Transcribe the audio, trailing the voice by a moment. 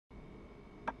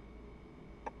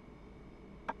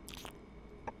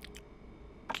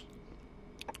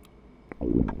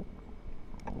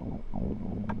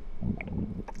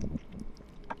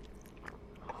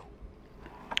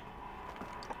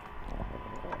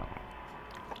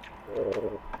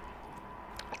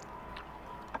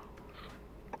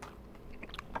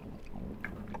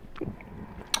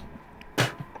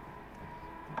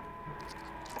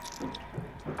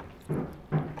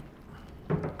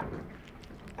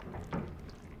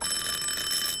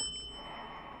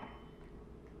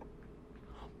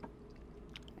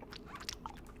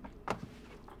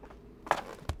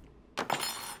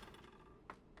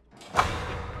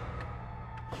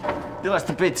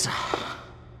Tilasta pizza.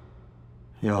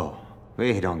 Joo,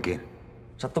 vihdoinkin.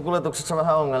 Sattu kuljetuksessa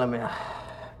vähän ongelmia.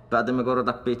 Päätimme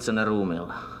korjata pizzanne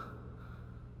ruumiilla.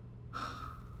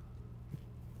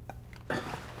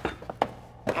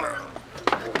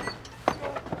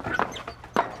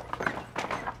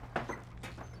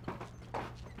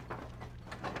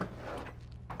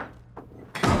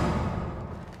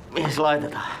 Mihin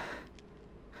laitetaan?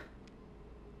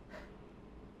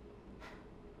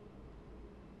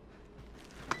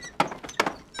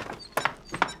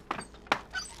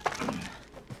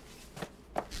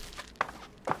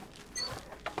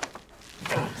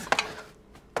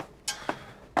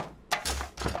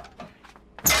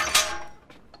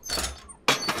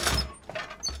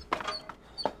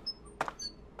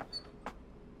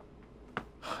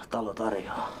 Talo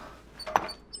tarjoaa.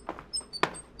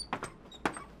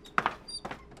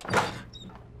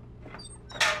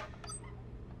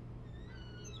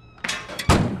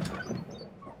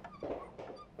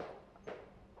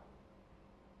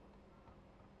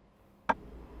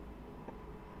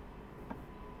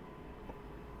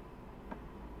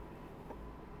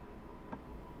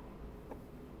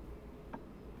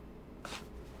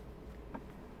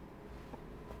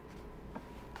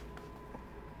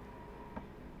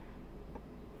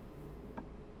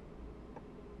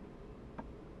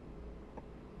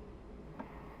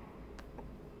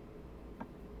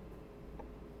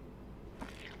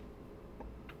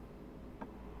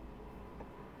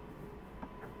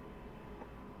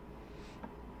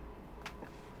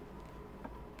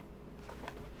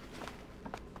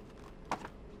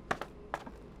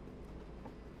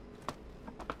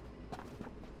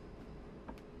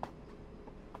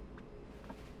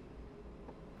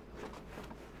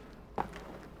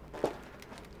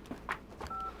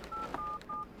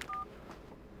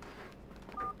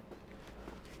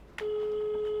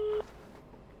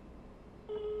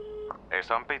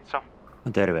 Esan pizza.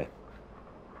 Terve.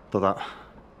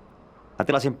 Mä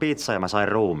tilasin pizzaa ja mä sain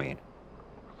ruumiin.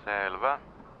 Selvä.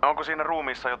 Onko siinä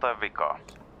ruumiissa jotain vikaa?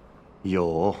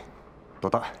 Joo.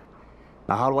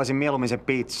 Mä haluaisin mieluummin sen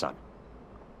pizzan.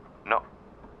 No,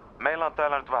 meillä on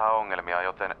täällä nyt vähän ongelmia,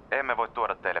 joten emme voi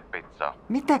tuoda teille pizzaa.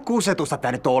 Mitä kusetusta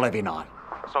tää nyt on olevinaan?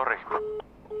 Sori.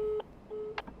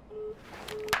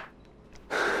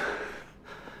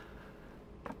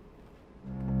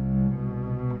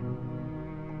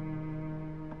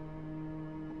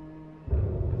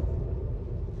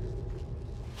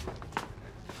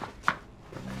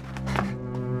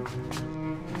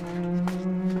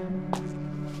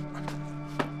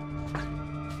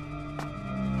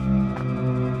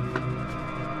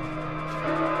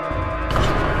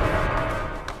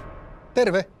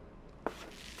 Terve.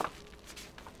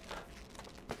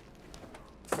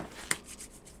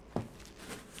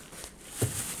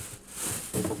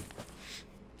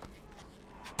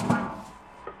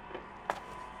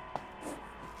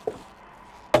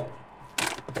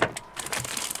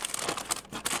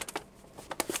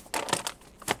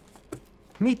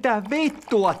 Mitä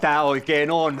vittua tää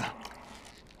oikein on?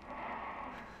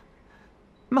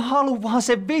 Mä haluan vaan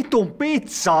sen vitun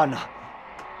pizzan!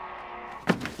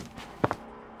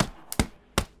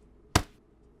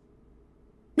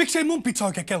 Miksei mun pizza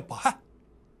oikein kelpaa, hä?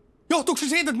 Johtuuko se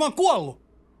siitä, että mä oon kuollut?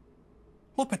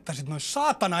 Lopettaisit noin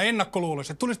saatana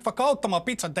ennakkoluuloiset, tulisit vaikka auttamaan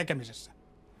pizzan tekemisessä.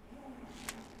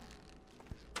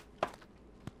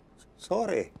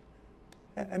 Sori.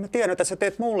 En mä tiennyt, että sä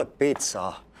teet mulle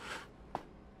pizzaa.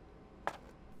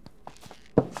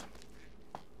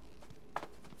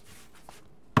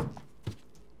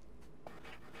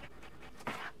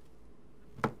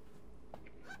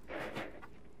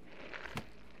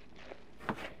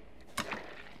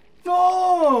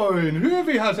 Noin,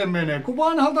 hyvinhän se menee, kuin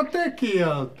vanhalta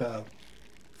tekijältä.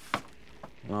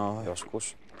 No,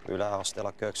 joskus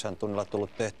yläasteella köksän tunnilla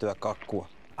tullut tehtyä kakkua.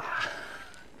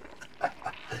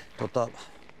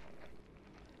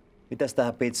 Mitäs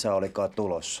tähän pizzaan olikaan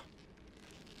tulossa?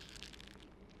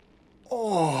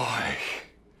 Oi,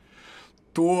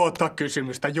 tuota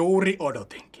kysymystä juuri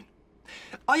odotinkin.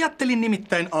 Ajattelin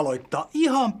nimittäin aloittaa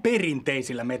ihan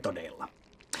perinteisillä metodeilla.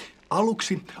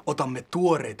 Aluksi otamme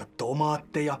tuoreita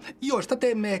tomaatteja, joista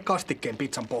teemme kastikkeen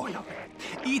pizzan pohjalle.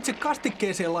 Itse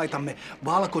kastikkeeseen laitamme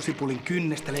valkosipulin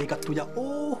kynnestä leikattuja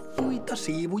ohuita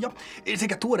siivuja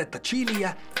sekä tuoretta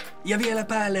chiliä ja vielä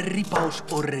päälle ripaus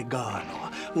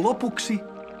oreganoa. Lopuksi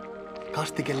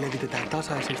kastike levitetään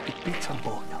tasaisesti pizzan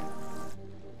pohjalle.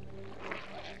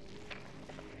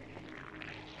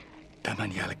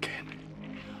 Tämän jälkeen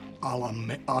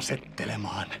alamme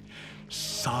asettelemaan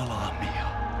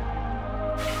salamia.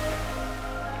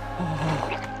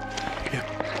 Ja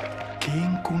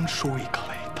kinkun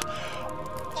suikaleita.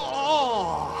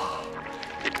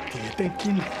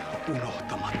 Tietenkin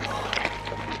unohtamatta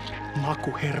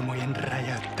makuhermojen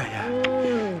räjäyttäjää.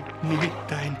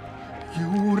 Nimittäin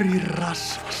juuri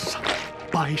rasvassa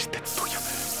paistettuja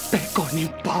pekonin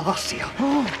palasia,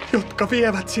 jotka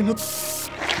vievät sinut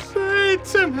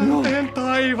 7.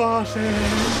 taivaaseen.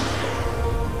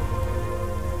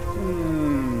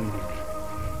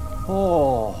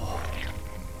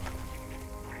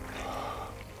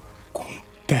 Kun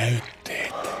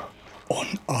täytteet on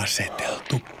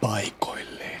aseteltu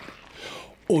paikoilleen,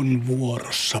 on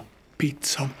vuorossa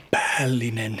pizzan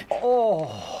päällinen,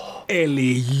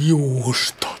 eli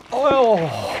juusto.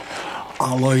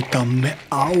 Aloitamme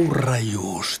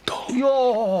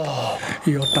aurajuustolla,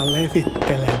 jota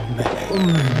levittelemme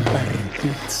ympäri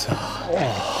pizzaa,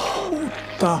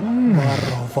 mutta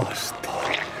varovasti,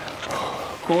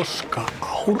 koska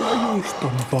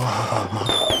aurajuuston vahva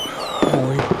maku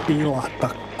voi pilata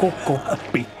koko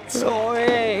pizza. No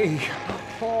ei!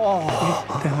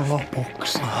 Sitten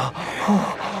lopuksi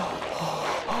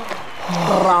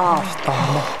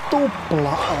raastamme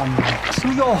tupla-annoksi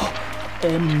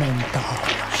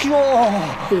emmentalia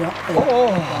ja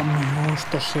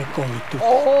juustosekoitus,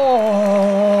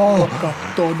 joka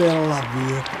todella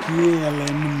vie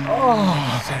kielen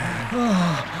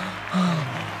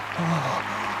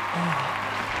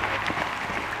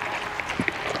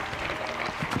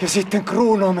Ja sitten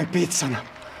kruunaamme pizzan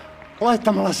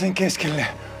laittamalla sen keskelle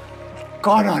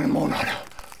kananmunan.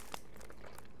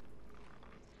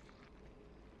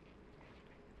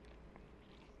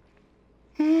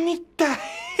 Mitä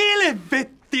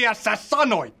helvettiä sä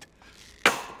sanoit?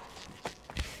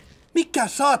 Mikä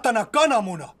saatana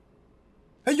kananmuna?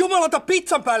 Ei jumalata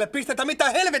pizzan päälle pistetä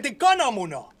mitään helvetin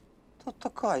kananmunaa! Totta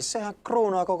kai, sehän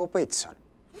kruunaa koko pizzan.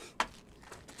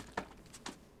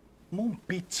 Mun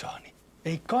pizzaani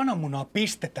ei kananmunaa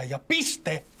pistetä ja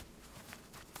piste!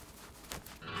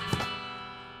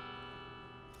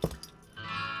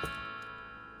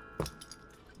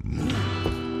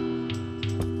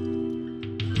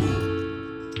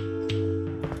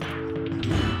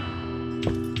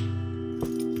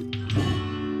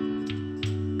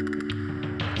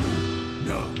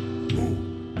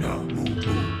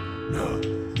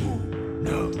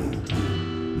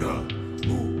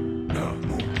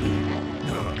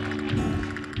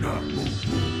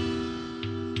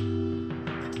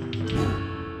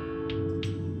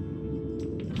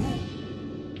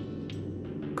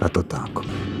 Katsotaanko?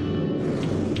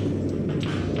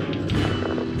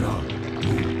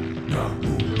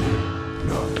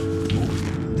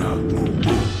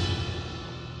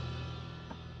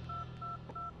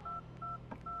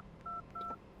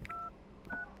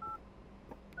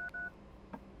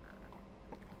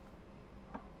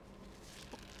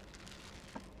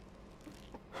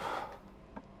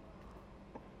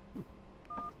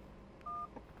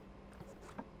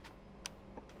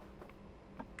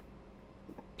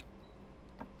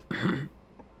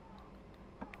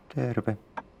 Terve.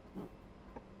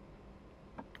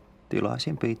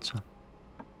 Tilaisin pizzaa.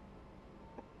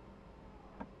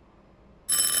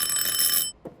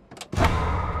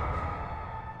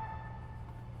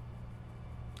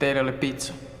 Teille oli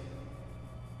pizza.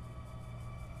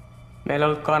 Meillä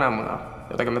oli kananmunaa,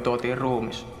 jota me tuotiin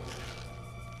ruumissa.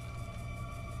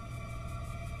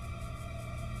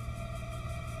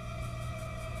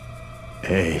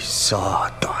 Ei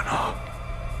saatana.